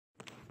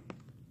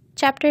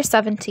Chapter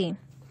 17.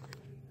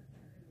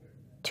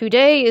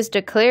 Today is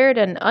declared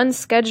an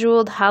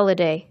unscheduled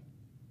holiday.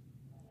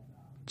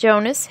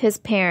 Jonas, his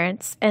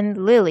parents, and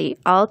Lily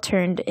all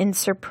turned in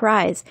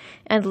surprise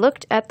and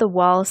looked at the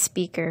wall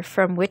speaker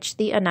from which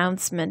the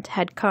announcement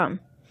had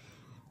come.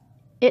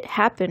 It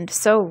happened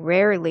so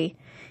rarely,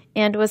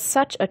 and was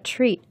such a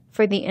treat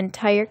for the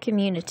entire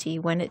community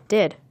when it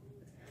did.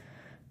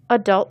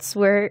 Adults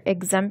were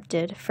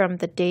exempted from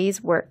the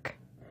day's work,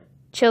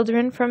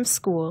 children from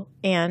school,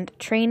 and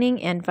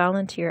training and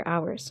volunteer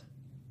hours.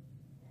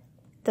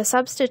 The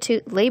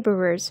substitute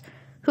laborers,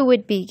 who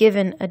would be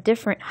given a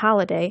different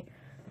holiday,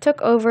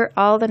 took over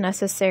all the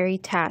necessary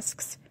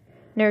tasks,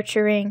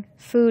 nurturing,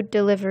 food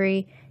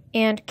delivery,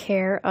 and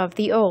care of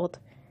the old,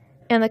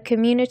 and the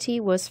community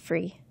was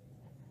free.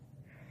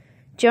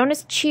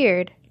 Jonas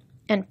cheered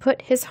and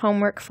put his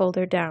homework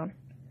folder down.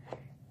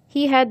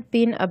 He had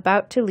been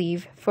about to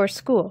leave for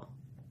school.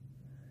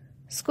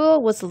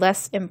 School was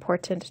less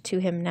important to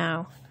him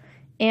now,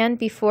 and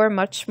before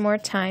much more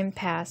time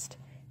passed,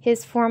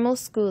 his formal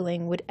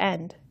schooling would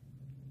end.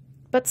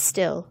 But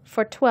still,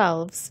 for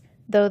 12s,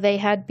 though they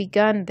had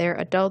begun their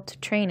adult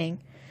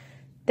training,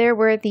 there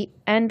were the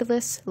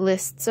endless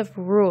lists of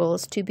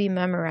rules to be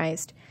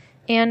memorized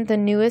and the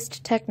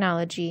newest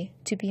technology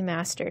to be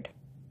mastered.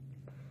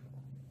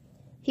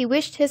 He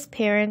wished his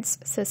parents,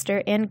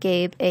 sister, and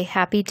Gabe a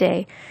happy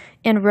day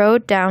and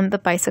rode down the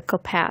bicycle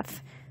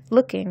path,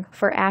 looking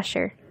for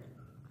Asher.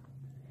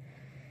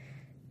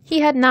 He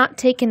had not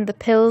taken the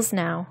pills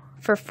now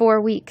for 4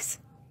 weeks.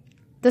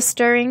 The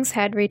stirrings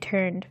had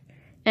returned,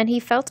 and he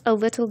felt a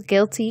little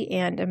guilty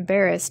and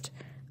embarrassed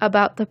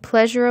about the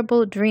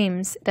pleasurable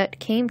dreams that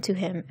came to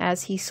him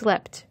as he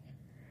slept.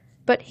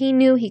 But he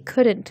knew he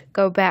couldn't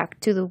go back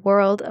to the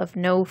world of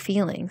no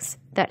feelings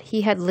that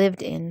he had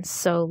lived in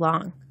so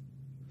long.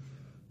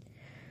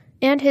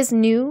 And his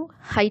new,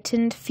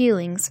 heightened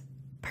feelings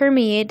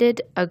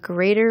permeated a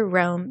greater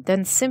realm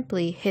than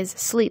simply his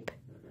sleep.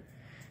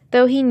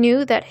 Though he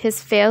knew that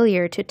his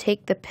failure to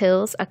take the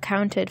pills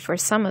accounted for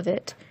some of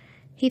it,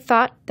 he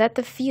thought that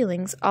the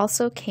feelings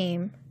also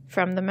came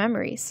from the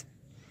memories.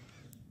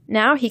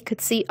 Now he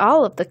could see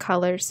all of the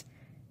colors,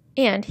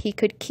 and he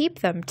could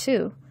keep them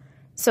too,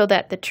 so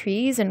that the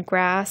trees and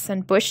grass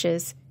and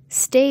bushes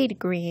stayed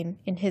green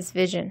in his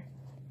vision.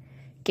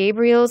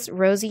 Gabriel's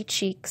rosy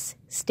cheeks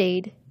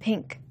stayed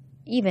pink,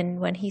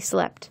 even when he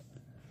slept.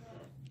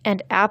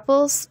 And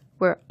apples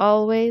were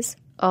always,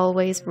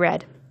 always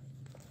red.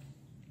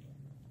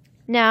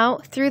 Now,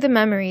 through the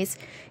memories,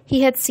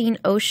 he had seen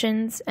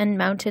oceans and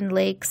mountain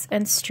lakes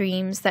and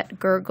streams that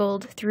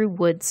gurgled through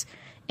woods,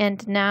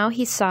 and now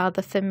he saw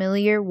the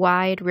familiar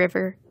wide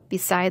river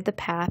beside the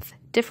path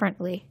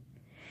differently.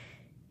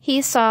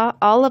 He saw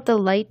all of the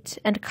light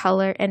and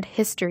color and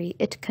history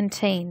it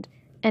contained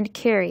and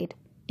carried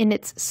in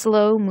its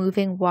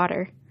slow-moving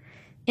water,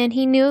 and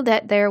he knew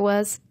that there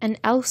was an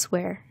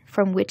elsewhere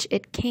from which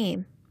it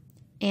came,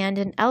 and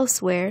an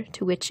elsewhere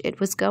to which it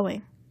was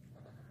going.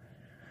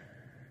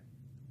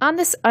 On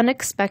this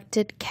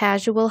unexpected,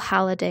 casual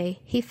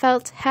holiday, he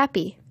felt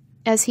happy,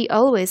 as he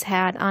always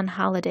had on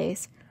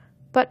holidays,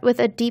 but with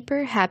a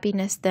deeper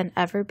happiness than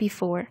ever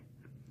before.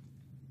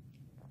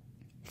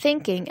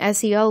 Thinking,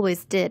 as he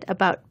always did,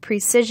 about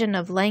precision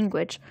of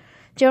language,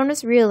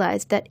 Jonas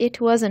realized that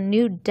it was a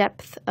new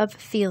depth of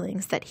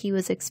feelings that he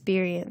was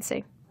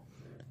experiencing.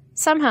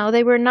 Somehow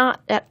they were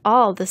not at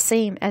all the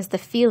same as the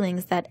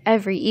feelings that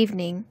every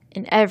evening,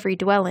 in every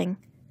dwelling,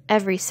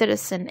 every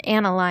citizen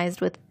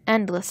analyzed with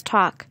endless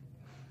talk.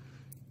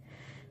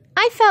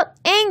 "I felt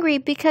angry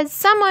because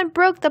someone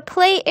broke the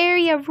play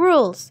area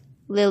rules,"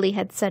 Lily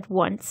had said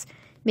once,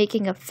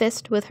 making a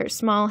fist with her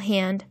small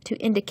hand to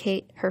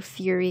indicate her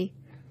fury.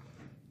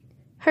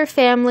 Her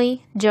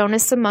family,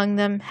 Jonas among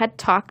them, had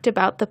talked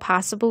about the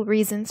possible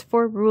reasons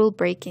for rule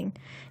breaking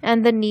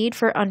and the need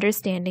for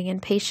understanding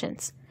and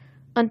patience,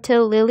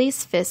 until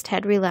Lily's fist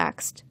had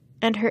relaxed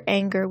and her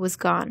anger was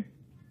gone.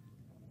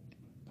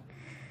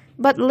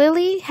 But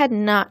Lily had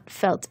not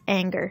felt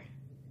anger,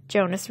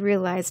 Jonas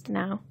realized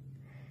now.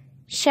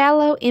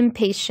 Shallow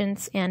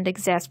impatience and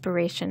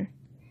exasperation.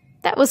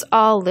 That was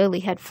all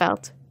Lily had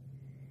felt.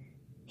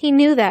 He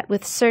knew that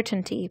with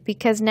certainty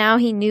because now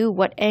he knew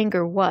what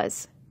anger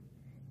was.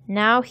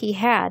 Now he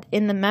had,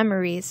 in the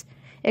memories,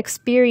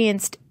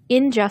 experienced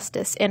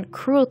injustice and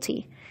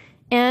cruelty,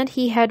 and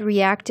he had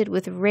reacted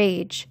with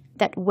rage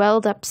that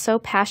welled up so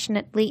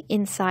passionately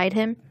inside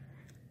him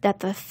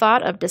that the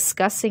thought of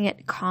discussing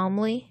it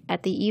calmly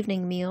at the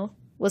evening meal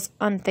was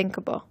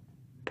unthinkable.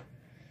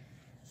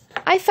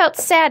 "I felt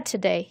sad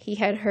today," he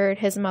had heard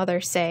his mother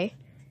say,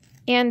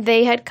 and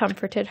they had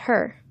comforted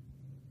her.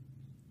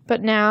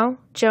 But now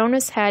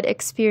Jonas had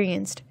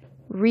experienced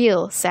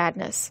real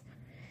sadness.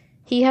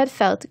 He had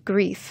felt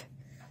grief.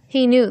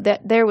 He knew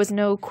that there was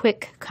no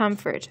quick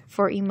comfort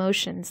for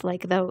emotions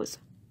like those.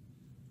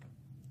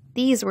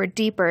 These were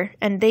deeper,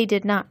 and they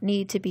did not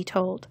need to be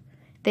told.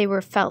 They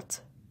were felt.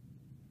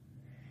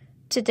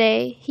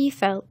 Today he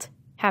felt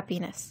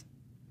happiness.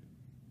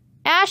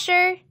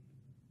 "Asher!"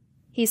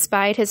 He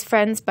spied his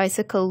friend's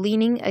bicycle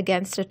leaning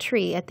against a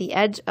tree at the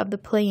edge of the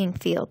playing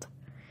field.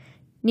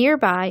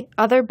 Nearby,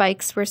 other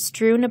bikes were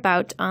strewn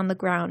about on the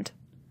ground.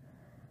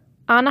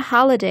 On a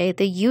holiday,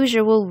 the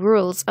usual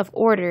rules of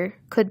order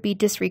could be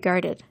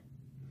disregarded.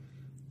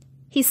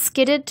 He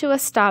skidded to a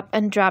stop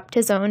and dropped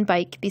his own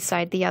bike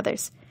beside the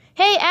others.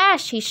 "Hey,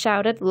 Ash!" he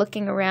shouted,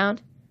 looking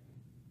around.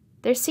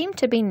 There seemed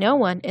to be no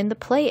one in the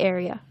play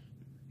area.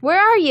 "Where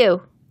are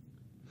you?"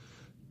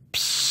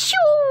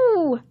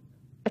 "Pshoo!"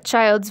 A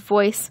child's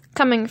voice,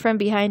 coming from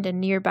behind a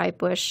nearby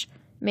bush,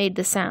 made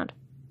the sound.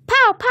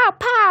 "Pow, pow,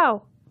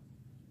 pow!"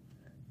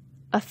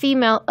 A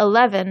female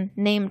 11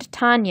 named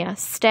Tanya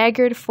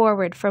staggered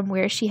forward from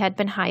where she had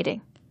been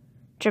hiding.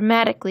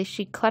 Dramatically,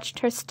 she clutched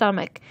her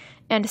stomach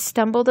and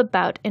stumbled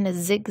about in a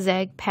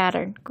zigzag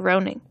pattern,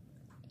 groaning.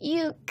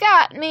 "You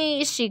got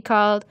me," she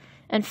called,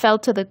 and fell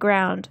to the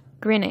ground,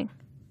 grinning.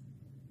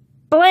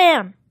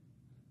 Blam!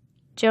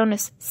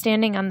 Jonas,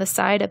 standing on the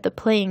side of the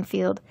playing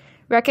field,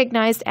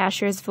 recognized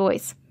Asher's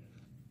voice.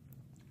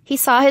 He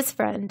saw his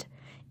friend,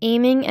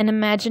 aiming an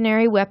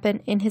imaginary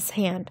weapon in his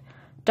hand,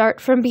 dart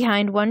from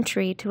behind one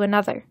tree to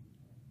another.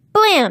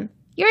 "Blam!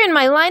 You're in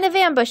my line of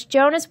ambush,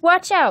 Jonas!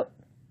 Watch out!"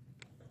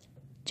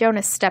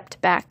 Jonas stepped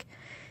back.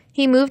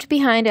 He moved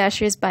behind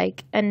Asher's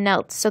bike and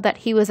knelt so that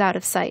he was out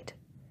of sight.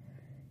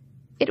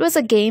 It was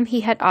a game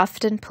he had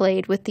often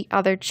played with the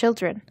other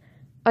children,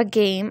 a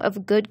game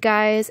of good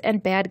guys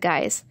and bad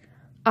guys,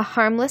 a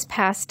harmless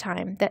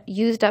pastime that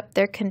used up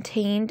their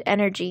contained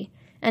energy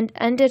and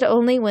ended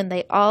only when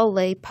they all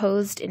lay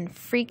posed in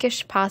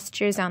freakish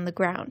postures on the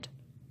ground.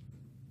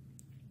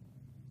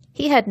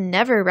 He had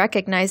never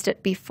recognized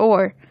it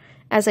before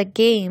as a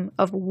game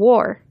of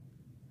war.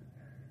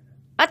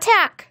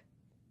 "Attack!"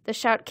 The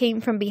shout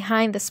came from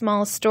behind the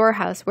small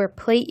storehouse where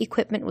play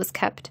equipment was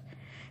kept.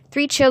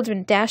 3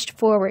 children dashed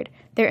forward,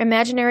 their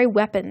imaginary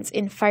weapons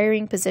in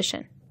firing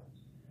position.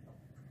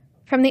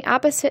 From the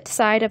opposite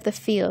side of the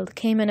field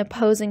came an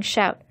opposing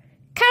shout,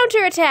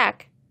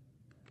 "Counterattack!"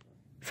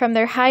 From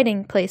their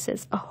hiding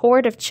places, a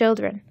horde of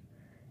children,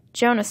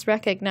 Jonas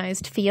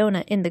recognized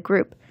Fiona in the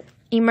group,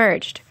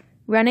 emerged,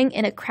 running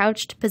in a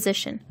crouched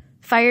position,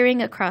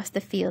 firing across the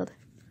field.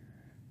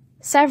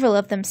 Several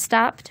of them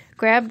stopped,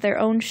 grabbed their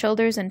own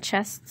shoulders and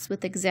chests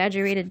with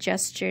exaggerated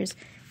gestures,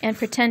 and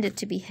pretended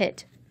to be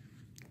hit.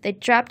 They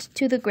dropped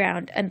to the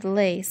ground and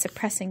lay,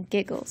 suppressing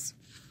giggles.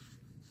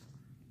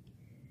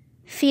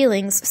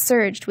 Feelings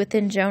surged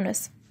within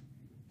Jonas.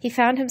 He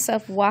found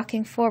himself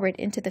walking forward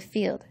into the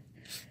field.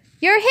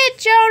 "You're hit,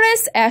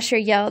 Jonas!" Asher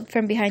yelled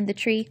from behind the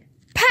tree.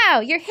 "Pow!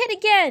 You're hit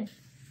again!"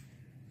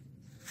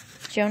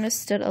 Jonas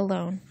stood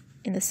alone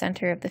in the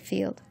center of the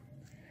field.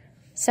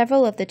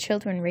 Several of the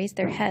children raised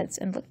their heads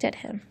and looked at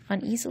him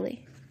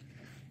uneasily.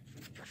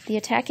 The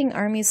attacking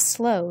armies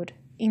slowed,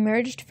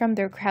 emerged from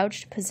their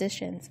crouched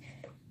positions,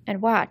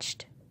 and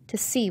watched to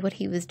see what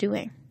he was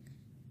doing.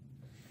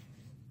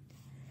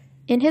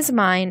 In his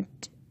mind,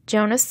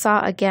 Jonas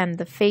saw again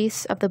the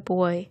face of the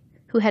boy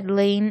who had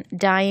lain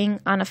dying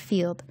on a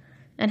field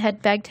and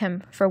had begged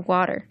him for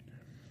water.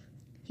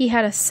 He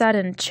had a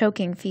sudden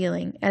choking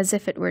feeling, as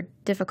if it were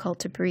difficult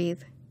to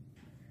breathe.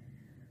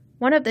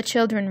 One of the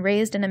children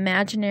raised an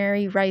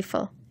imaginary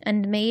rifle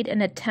and made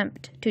an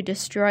attempt to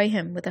destroy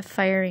him with a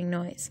firing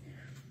noise.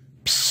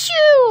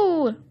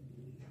 Pshoo!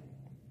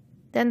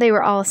 Then they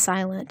were all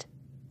silent,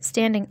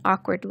 standing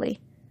awkwardly,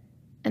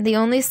 and the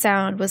only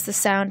sound was the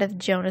sound of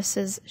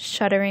Jonas's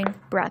shuddering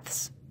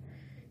breaths.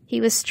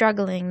 He was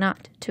struggling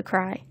not to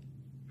cry.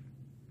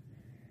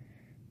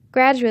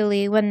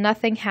 Gradually, when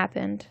nothing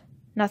happened,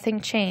 nothing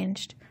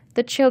changed,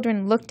 the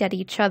children looked at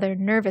each other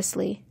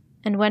nervously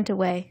and went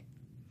away.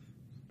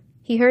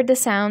 He heard the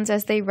sounds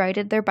as they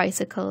righted their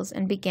bicycles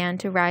and began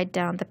to ride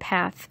down the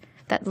path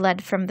that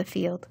led from the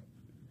field.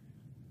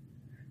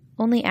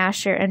 Only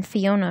Asher and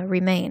Fiona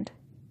remained.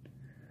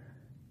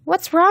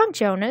 "What's wrong,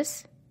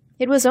 Jonas?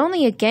 It was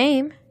only a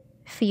game,"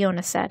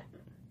 Fiona said.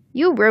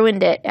 "You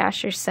ruined it,"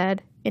 Asher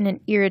said in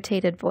an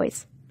irritated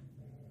voice.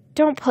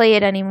 "Don't play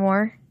it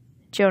anymore,"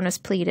 Jonas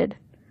pleaded.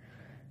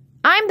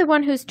 "I'm the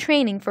one who's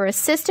training for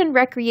assistant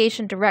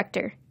recreation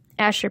director,"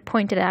 Asher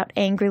pointed out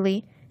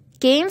angrily.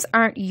 "Games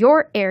aren't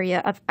your area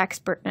of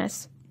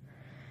expertness."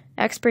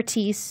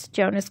 "Expertise,"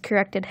 Jonas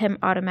corrected him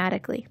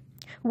automatically.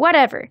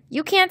 "Whatever.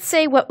 You can't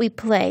say what we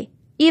play,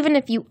 even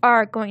if you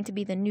are going to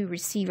be the new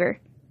receiver."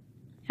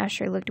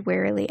 Asher looked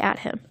warily at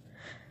him.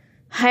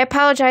 "I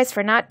apologize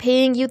for not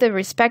paying you the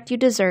respect you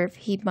deserve,"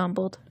 he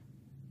mumbled.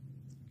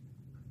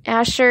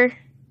 "Asher,"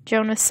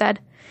 Jonas said.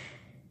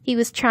 He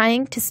was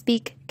trying to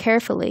speak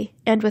carefully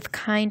and with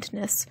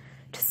kindness,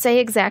 to say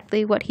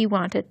exactly what he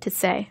wanted to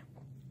say.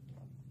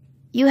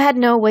 "You had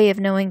no way of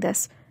knowing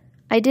this.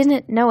 I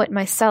didn't know it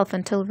myself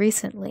until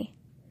recently.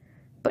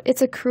 But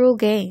it's a cruel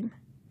game.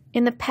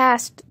 In the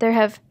past, there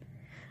have—"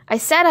 "I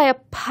said I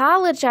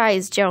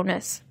apologize,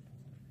 Jonas."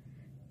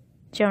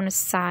 Jonas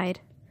sighed.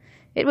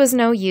 It was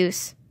no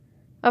use.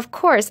 Of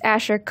course,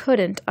 Asher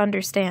couldn't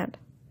understand.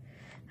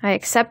 "I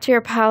accept your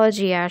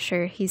apology,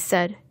 Asher," he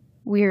said,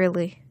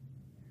 wearily.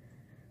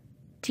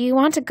 "Do you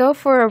want to go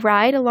for a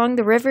ride along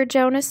the river,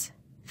 Jonas?"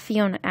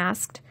 Fiona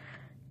asked,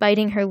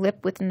 biting her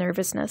lip with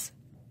nervousness.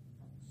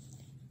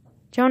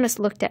 Jonas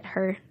looked at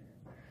her.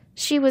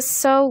 She was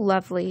so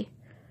lovely.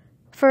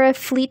 For a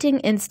fleeting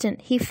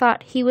instant he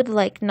thought he would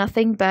like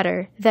nothing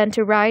better than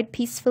to ride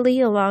peacefully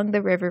along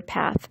the river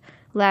path,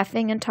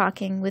 laughing and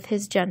talking with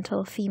his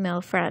gentle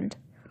female friend.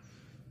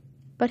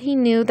 But he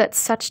knew that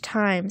such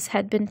times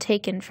had been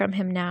taken from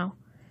him now.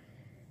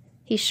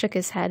 He shook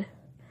his head.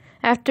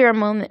 After a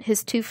moment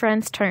his two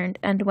friends turned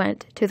and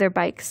went to their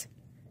bikes.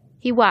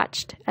 He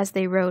watched as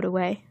they rode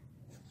away.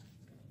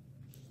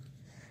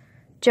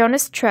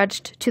 Jonas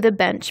trudged to the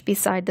bench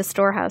beside the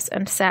storehouse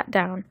and sat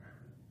down,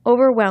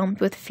 overwhelmed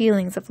with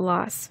feelings of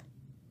loss.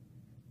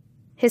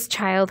 His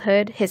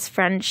childhood, his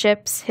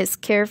friendships, his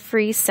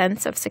carefree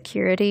sense of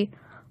security,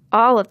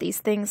 all of these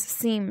things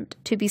seemed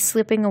to be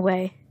slipping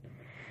away.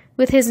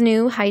 With his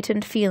new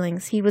heightened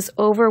feelings, he was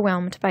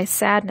overwhelmed by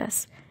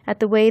sadness at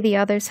the way the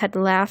others had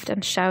laughed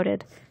and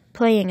shouted,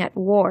 playing at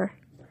war.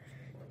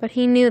 But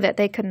he knew that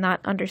they could not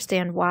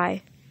understand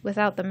why,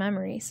 without the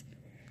memories.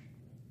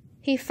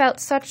 He felt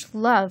such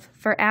love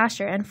for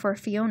Asher and for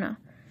Fiona,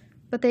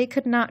 but they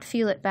could not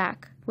feel it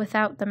back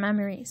without the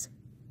memories,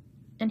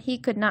 and he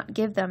could not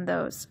give them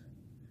those.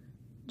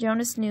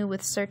 Jonas knew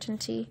with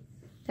certainty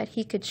that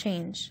he could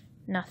change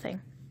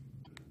nothing.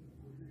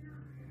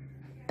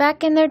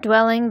 Back in their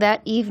dwelling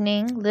that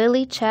evening,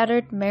 Lily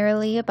chattered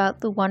merrily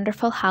about the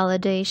wonderful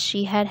holiday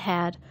she had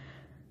had,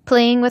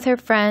 playing with her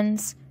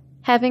friends,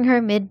 having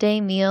her midday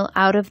meal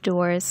out of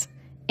doors,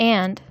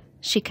 and,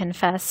 she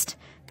confessed,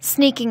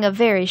 sneaking a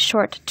very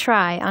short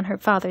try on her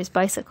father's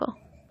bicycle.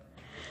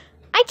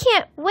 "I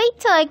can't wait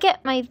till I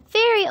get my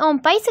very own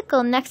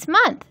bicycle next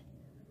month.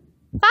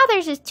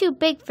 Father's is too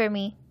big for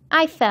me.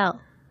 I fell,"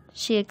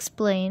 she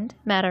explained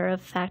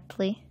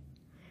matter-of-factly.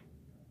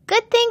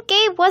 "Good thing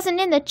Gabe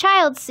wasn't in the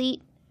child's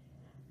seat."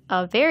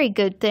 "A very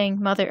good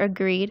thing," Mother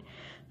agreed,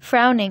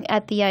 frowning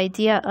at the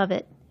idea of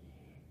it.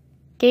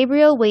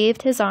 Gabriel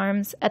waved his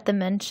arms at the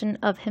mention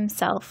of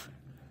himself.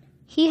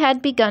 He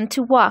had begun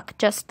to walk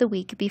just the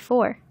week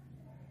before.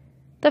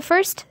 The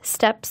first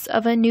steps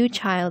of a new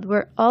child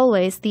were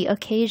always the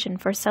occasion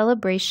for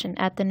celebration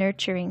at the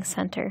nurturing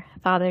center,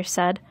 Father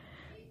said,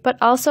 but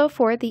also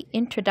for the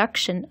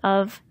introduction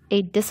of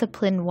a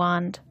discipline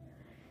wand.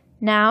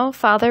 Now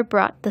Father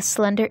brought the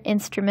slender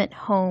instrument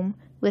home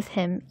with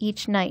him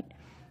each night,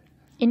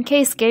 in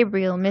case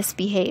Gabriel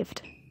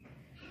misbehaved.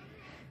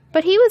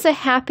 But he was a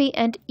happy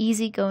and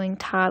easygoing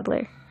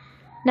toddler.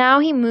 Now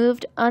he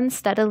moved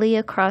unsteadily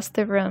across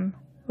the room,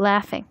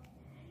 laughing.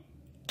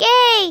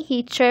 "Gay!"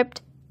 he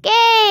chirped.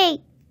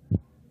 "Gay!"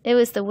 It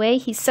was the way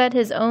he said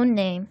his own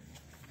name.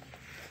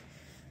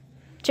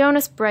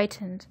 Jonas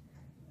brightened.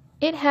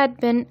 It had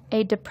been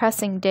a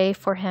depressing day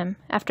for him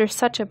after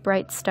such a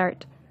bright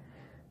start.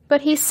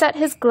 But he set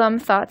his glum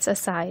thoughts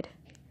aside.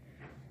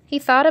 He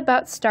thought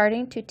about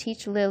starting to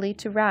teach Lily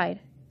to ride,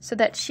 so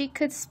that she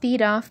could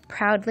speed off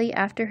proudly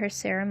after her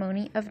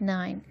ceremony of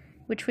 9,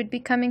 which would be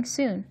coming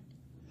soon.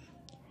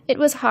 It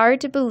was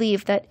hard to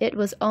believe that it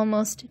was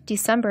almost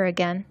December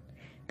again,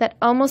 that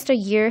almost a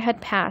year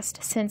had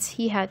passed since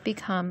he had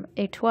become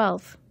a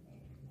 12.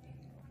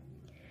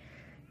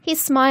 He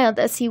smiled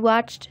as he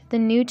watched the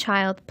new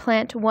child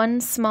plant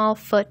one small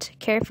foot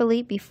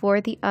carefully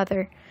before the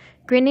other,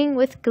 grinning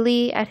with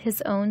glee at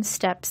his own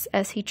steps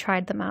as he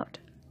tried them out.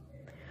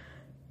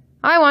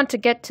 "I want to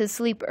get to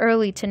sleep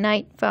early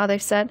tonight," Father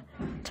said.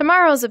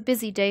 "Tomorrow's a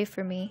busy day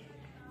for me.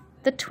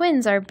 The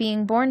twins are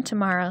being born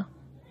tomorrow,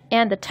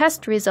 and the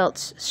test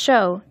results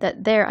show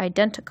that they're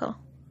identical."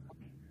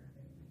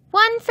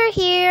 "One for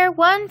here,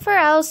 one for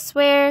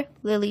elsewhere,"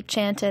 Lily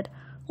chanted.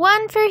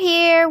 "One for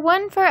here,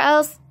 one for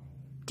else—"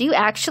 "Do you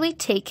actually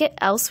take it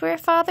elsewhere,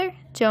 Father?"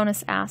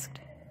 Jonas asked.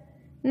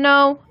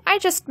 "No, I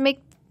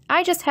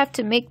just have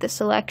to make the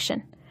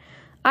selection.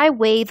 I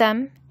weigh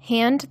them,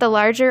 hand the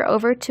larger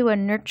over to a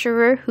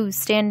nurturer who's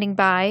standing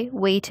by,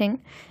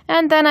 waiting,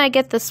 and then I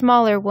get the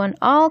smaller one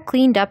all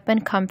cleaned up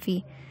and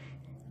comfy.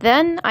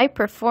 Then I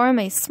perform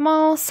a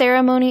small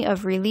ceremony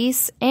of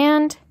release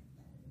and—"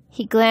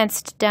 He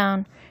glanced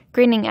down,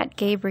 grinning at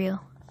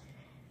Gabriel.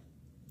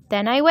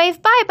 "Then I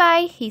wave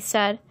bye-bye," he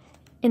said,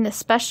 in the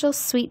special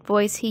sweet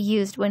voice he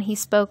used when he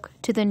spoke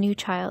to the new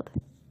child.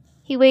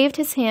 He waved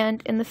his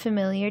hand in the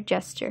familiar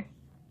gesture.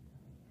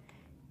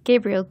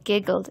 Gabriel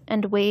giggled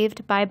and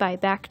waved bye-bye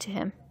back to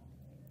him.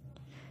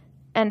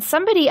 "And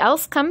somebody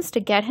else comes to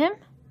get him?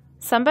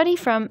 Somebody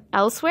from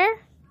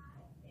elsewhere?"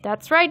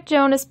 "That's right,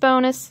 Jonas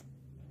Bonus."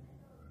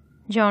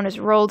 Jonas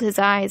rolled his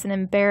eyes in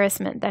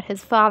embarrassment that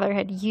his father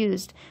had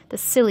used the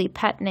silly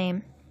pet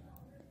name.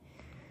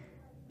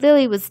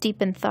 Lily was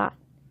deep in thought.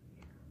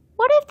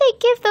 "What if they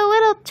give the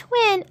little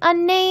twin a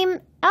name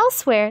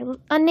elsewhere,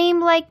 a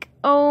name like,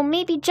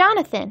 maybe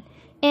Jonathan?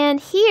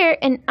 And here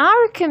in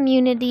our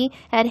community,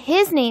 at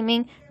his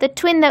naming, the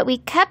twin that we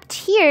kept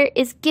here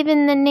is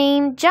given the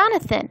name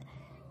Jonathan.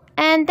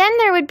 And then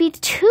there would be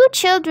 2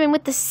 children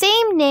with the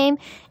same name,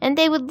 and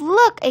they would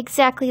look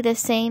exactly the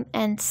same.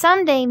 And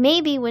someday,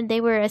 maybe when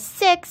they were a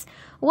 6,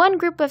 one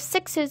group of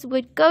sixes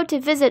would go to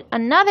visit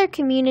another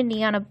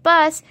community on a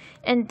bus,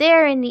 and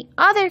there in the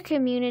other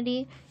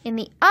community, in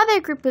the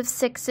other group of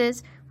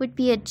sixes, would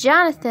be a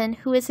Jonathan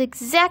who is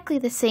exactly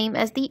the same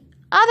as the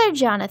other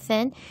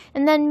Jonathan,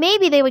 and then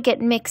maybe they would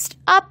get mixed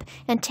up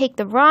and take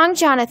the wrong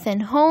Jonathan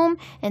home,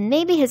 and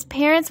maybe his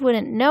parents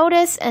wouldn't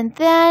notice, and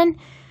then...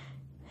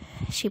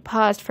 She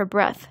paused for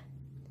breath.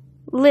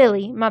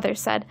 Lily, Mother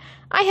said,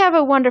 I have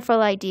a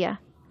wonderful idea.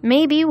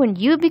 Maybe when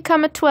you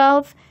become a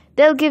 12,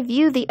 they'll give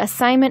you the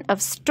assignment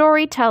of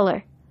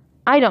storyteller.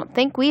 I don't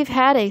think we've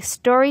had a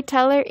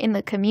storyteller in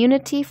the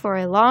community for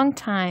a long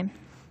time.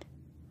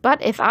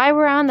 But if I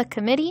were on the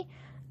committee,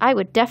 I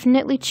would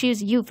definitely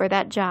choose you for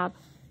that job.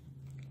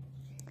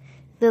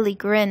 Lily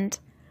grinned.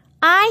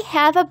 I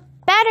have a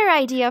better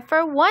idea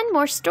for one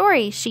more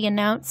story, she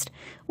announced.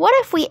 What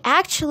if we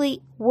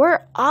actually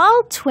were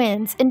all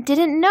twins and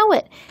didn't know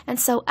it? And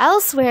so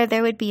elsewhere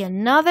there would be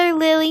another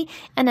Lily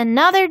and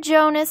another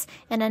Jonas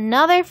and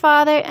another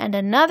Father and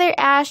another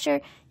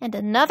Asher and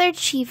another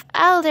Chief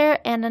Elder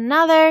and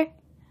another...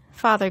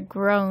 Father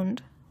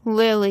groaned.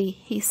 Lily,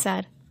 he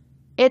said,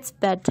 it's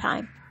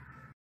bedtime.